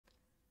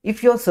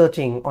If you're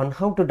searching on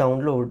how to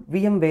download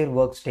VMware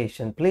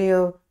Workstation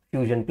Player,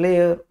 Fusion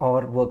Player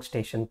or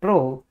Workstation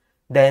Pro,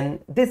 then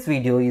this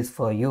video is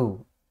for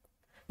you.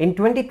 In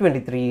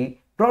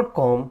 2023,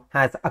 Broadcom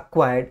has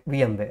acquired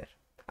VMware,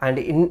 and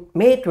in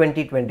May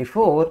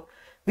 2024,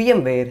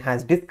 VMware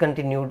has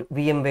discontinued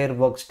VMware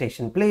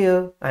Workstation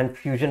Player and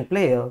Fusion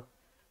Player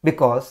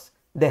because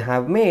they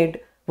have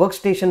made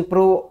Workstation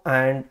Pro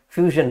and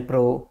Fusion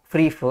Pro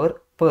free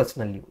for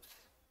personal use.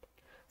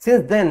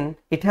 Since then,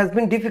 it has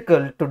been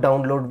difficult to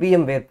download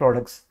VMware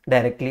products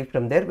directly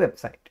from their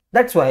website.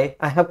 That's why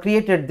I have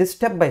created this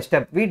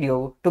step-by-step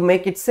video to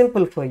make it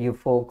simple for you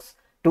folks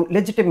to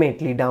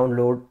legitimately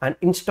download and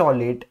install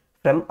it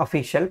from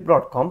official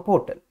Broadcom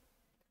portal.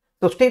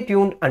 So stay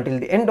tuned until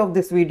the end of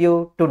this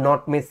video to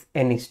not miss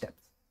any steps.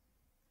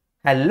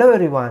 Hello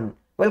everyone,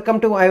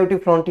 welcome to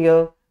IoT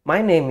Frontier.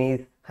 My name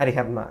is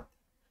Hariharnath.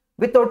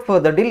 Without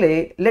further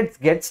delay, let's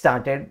get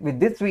started with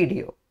this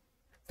video.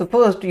 So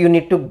first you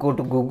need to go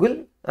to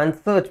Google and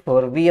search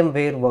for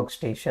VMware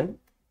Workstation.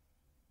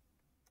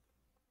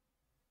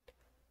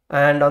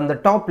 And on the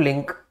top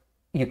link,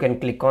 you can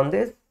click on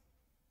this.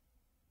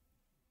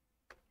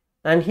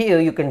 And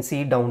here you can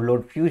see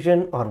download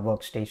Fusion or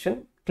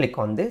Workstation. Click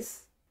on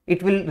this.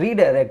 It will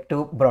redirect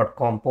to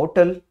Broadcom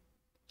portal.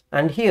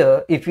 And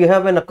here, if you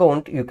have an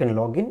account, you can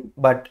log in.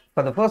 But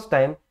for the first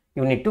time,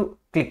 you need to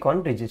click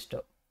on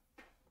register.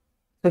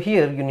 So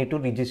here you need to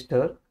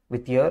register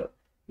with your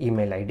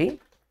email ID.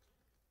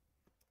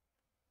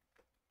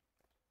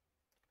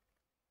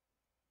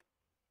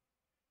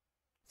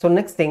 So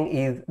next thing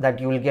is that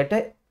you will get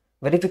a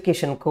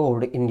verification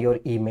code in your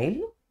email.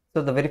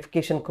 So the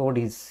verification code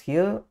is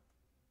here.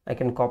 I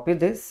can copy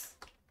this,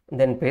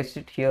 then paste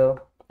it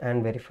here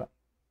and verify.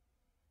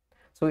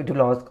 So it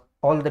will ask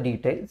all the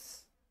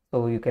details.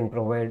 So you can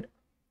provide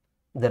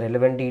the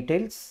relevant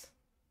details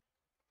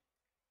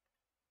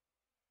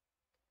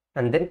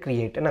and then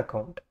create an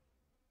account.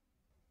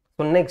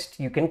 So next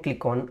you can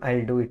click on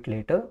I'll do it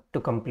later to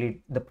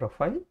complete the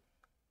profile.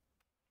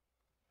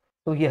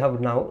 So you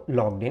have now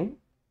logged in.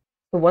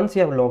 So once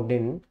you have logged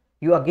in,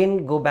 you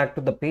again go back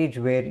to the page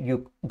where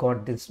you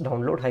got this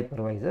download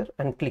hypervisor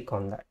and click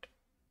on that.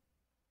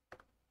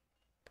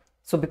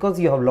 So because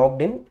you have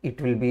logged in,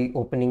 it will be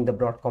opening the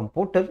Broadcom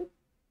portal.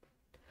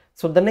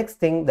 So the next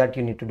thing that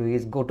you need to do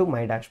is go to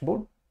My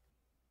Dashboard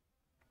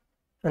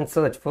and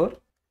search for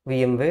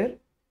VMware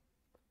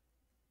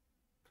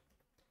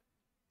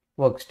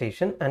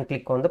Workstation and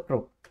click on the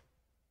Pro.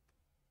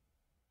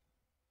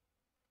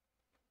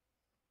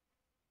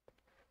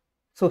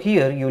 So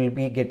here you will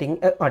be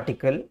getting an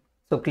article.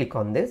 So click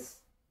on this.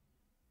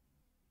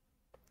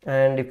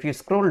 And if you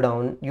scroll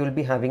down, you will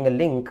be having a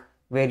link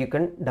where you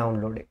can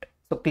download it.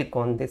 So click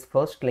on this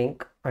first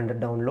link under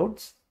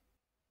downloads.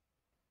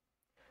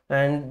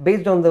 And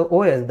based on the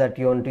OS that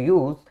you want to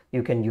use,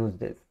 you can use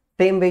this.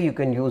 Same way you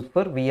can use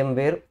for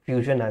VMware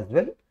Fusion as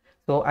well.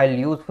 So I'll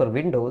use for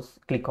Windows,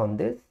 click on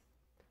this.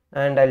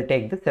 And I'll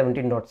take the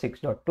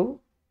 17.6.2.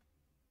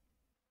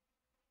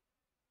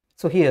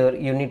 So here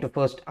you need to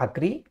first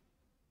agree.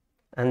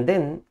 And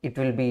then it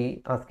will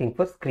be asking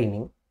for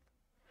screening.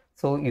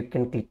 So you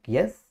can click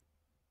yes.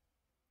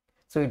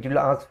 So it will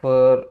ask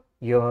for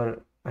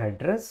your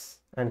address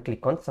and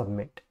click on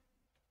submit.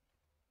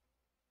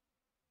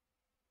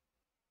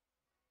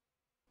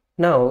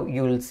 Now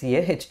you will see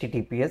a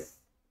HTTPS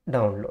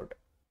download.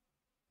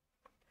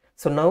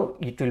 So now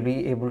it will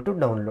be able to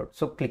download.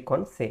 So click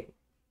on save.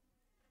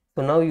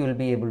 So now you will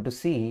be able to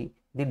see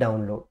the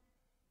download.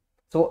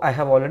 So I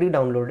have already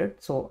downloaded.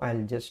 So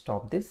I'll just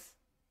stop this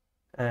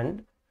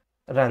and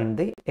run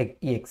the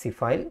exe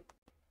file.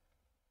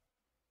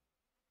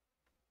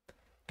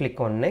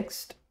 Click on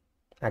next,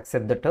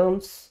 accept the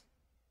terms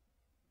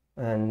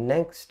and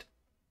next.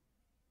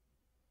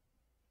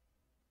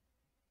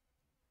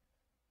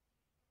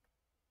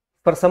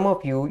 For some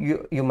of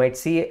you might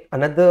see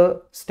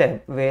another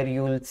step where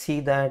you will see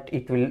that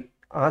it will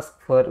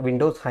ask for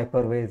Windows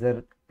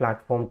hypervisor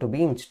platform to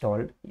be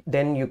installed.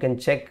 Then you can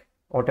check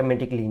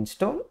automatically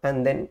install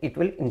and then it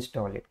will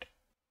install it.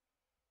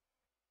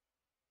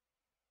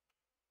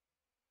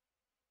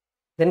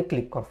 Then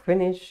click on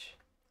finish.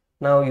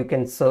 Now you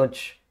can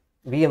search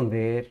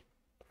VMware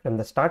from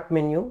the start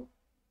menu.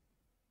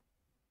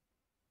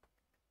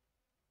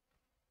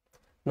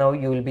 Now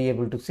you will be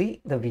able to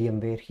see the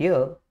VMware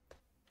here.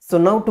 So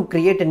now to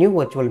create a new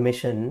virtual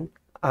machine,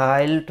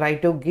 I'll try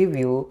to give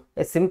you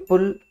a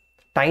simple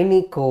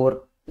tiny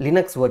core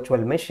Linux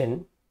virtual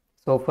machine.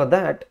 So for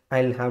that,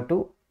 I'll have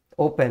to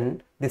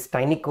open this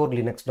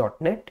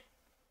tinycorelinux.net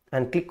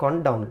and click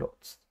on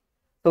downloads.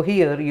 So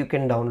here you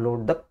can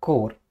download the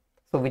core.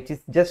 So which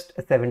is just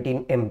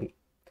 17 MB.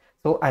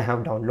 So I have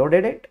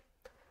downloaded it.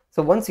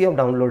 So once you have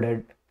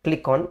downloaded,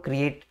 click on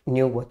create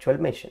new virtual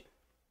machine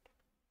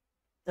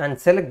and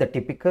select the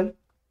typical,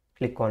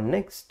 click on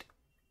next.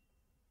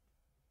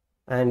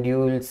 And you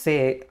will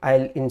say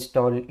I'll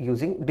install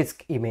using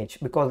disk image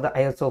because the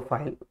ISO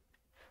file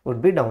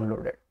would be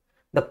downloaded.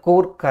 The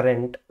core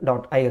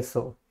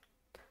current.iso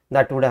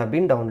that would have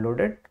been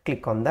downloaded.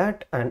 Click on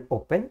that and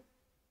open.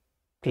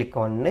 Click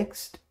on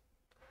next.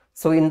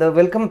 So in the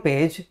welcome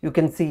page, you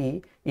can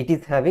see it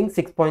is having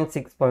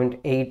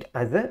 6.6.8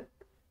 as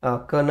a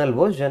kernel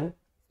version.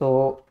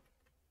 So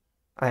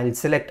I'll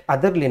select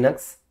other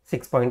Linux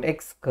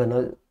 6.x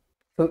kernel.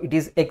 So it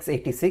is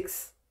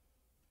x86.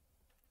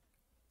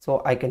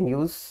 So I can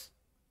use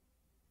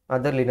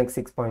other Linux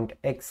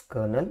 6.x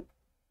kernel.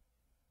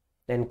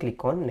 Then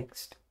click on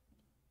next.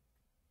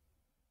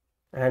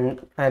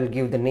 And I'll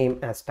give the name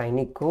as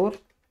Tiny Core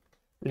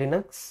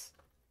Linux.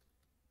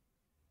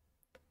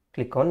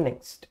 Click on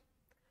next.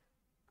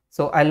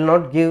 So I'll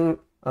not give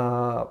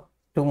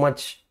too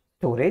much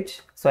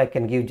storage. So I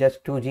can give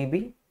just 2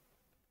 GB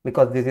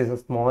because this is a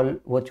small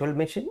virtual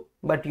machine,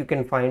 but you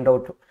can find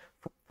out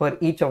for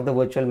each of the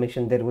virtual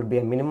machine there would be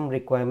a minimum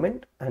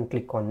requirement, and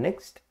click on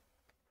next.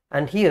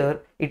 And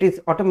here it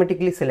is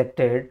automatically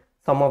selected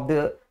some of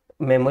the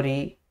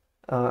memory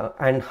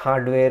and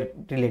hardware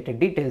related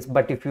details,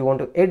 but if you want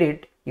to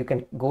edit, you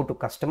can go to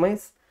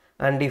customize.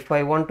 And if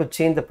I want to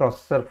change the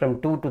processor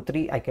from 2 to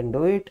 3, I can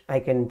do it.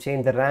 I can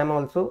change the RAM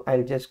also.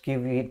 I'll just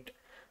give it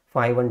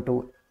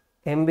 512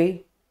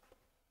 MB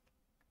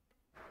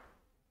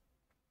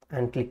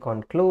and click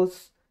on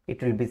close.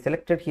 It will be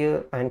selected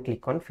here and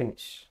click on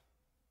finish.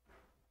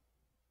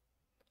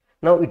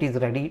 Now it is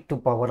ready to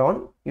power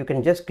on. You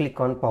can just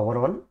click on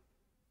power on.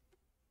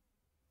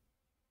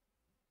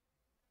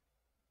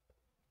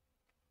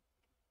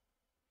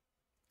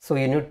 So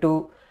you need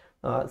to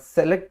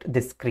select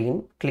this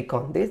screen, click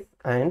on this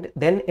and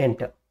then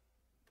enter.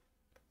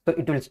 So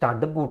it will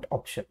start the boot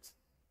options.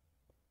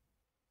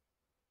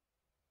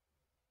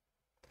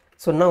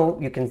 So now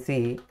you can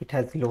see it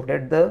has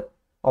loaded the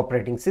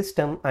operating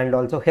system, and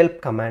also help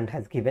command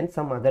has given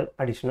some other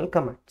additional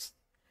commands.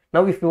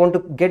 Now if you want to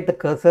get the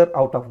cursor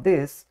out of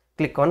this,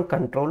 click on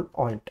Ctrl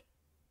Alt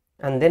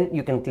and then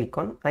you can click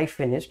on I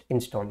finished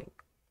installing.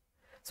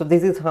 So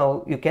this is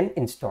how you can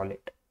install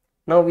it.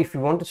 Now if you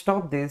want to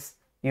stop this,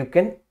 you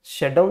can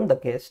shut down the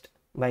guest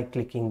by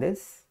clicking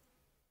this.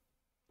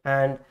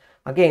 And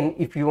again,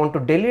 if you want to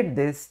delete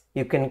this,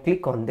 you can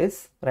click on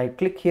this, right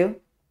click here,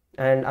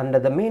 and under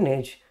the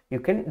manage you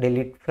can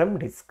delete from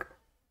disk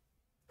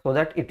so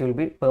that it will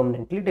be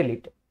permanently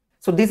deleted.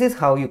 So this is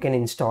how you can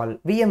install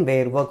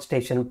VMware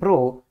Workstation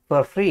Pro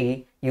for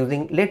free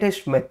using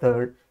latest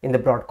method in the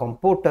Broadcom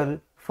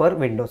portal for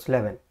Windows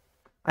 11.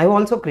 I have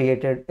also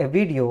created a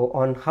video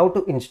on how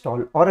to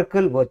install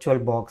Oracle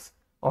VirtualBox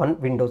on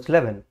Windows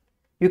 11.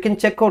 You can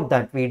check out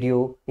that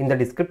video in the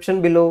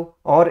description below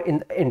or in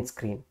the end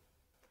screen.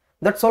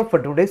 That's all for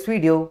today's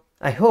video.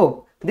 I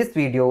hope this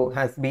video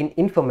has been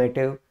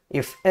informative.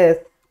 If yes,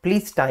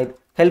 please type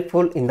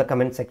helpful in the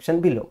comment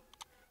section below.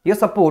 Your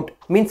support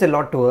means a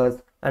lot to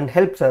us and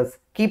helps us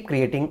keep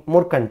creating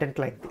more content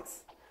like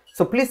this.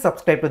 So please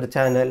subscribe to the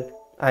channel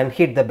and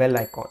hit the bell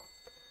icon.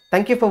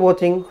 Thank you for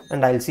watching,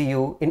 and I'll see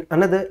you in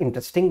another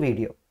interesting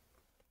video.